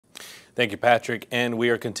Thank you, Patrick. And we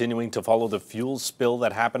are continuing to follow the fuel spill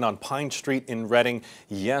that happened on Pine Street in Reading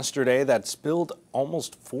yesterday that spilled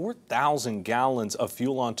almost 4,000 gallons of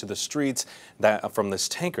fuel onto the streets from this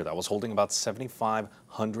tanker that was holding about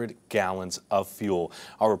 7,500 gallons of fuel.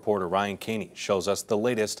 Our reporter Ryan Caney shows us the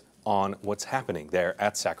latest on what's happening there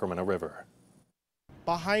at Sacramento River.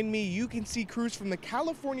 Behind me, you can see crews from the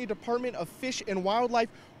California Department of Fish and Wildlife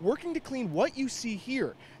working to clean what you see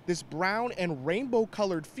here, this brown and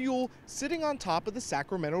rainbow-colored fuel sitting on top of the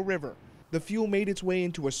Sacramento River. The fuel made its way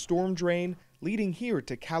into a storm drain, leading here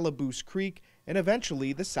to Calaboose Creek and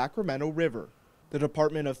eventually the Sacramento River. The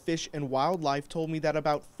Department of Fish and Wildlife told me that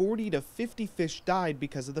about 40 to 50 fish died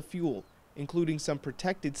because of the fuel, including some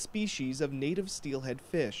protected species of native steelhead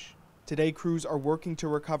fish. Today, crews are working to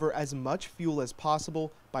recover as much fuel as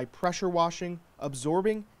possible by pressure washing,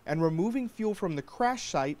 absorbing, and removing fuel from the crash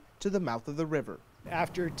site to the mouth of the river.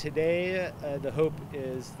 After today, the hope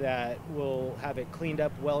is that we'll have it cleaned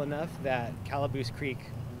up well enough that Calaboose Creek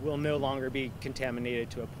will no longer be contaminated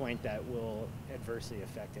to a point that will adversely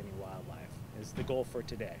affect any wildlife, is the goal for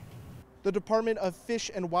today. The Department of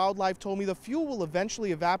Fish and Wildlife told me the fuel will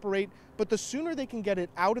eventually evaporate, but the sooner they can get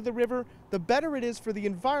it out of the river, the better it is for the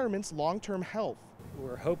environment's long-term health.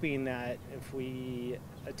 We're hoping that if we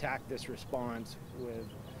attack this response with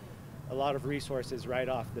a lot of resources right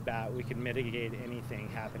off the bat, we can mitigate anything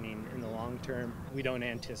happening in the long term. We don't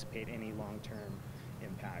anticipate any long-term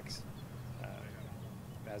impacts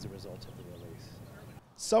as a result of the release.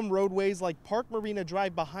 Some roadways like Park Marina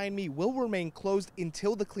Drive behind me will remain closed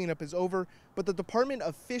until the cleanup is over, but the Department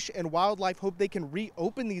of Fish and Wildlife hope they can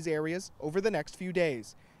reopen these areas over the next few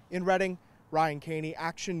days. In Reading, Ryan Caney,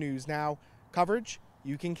 Action News Now. Coverage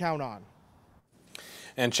you can count on.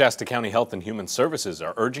 And Shasta County Health and Human Services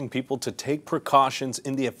are urging people to take precautions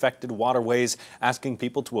in the affected waterways, asking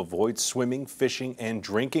people to avoid swimming, fishing, and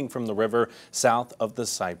drinking from the river south of the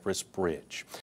Cypress Bridge.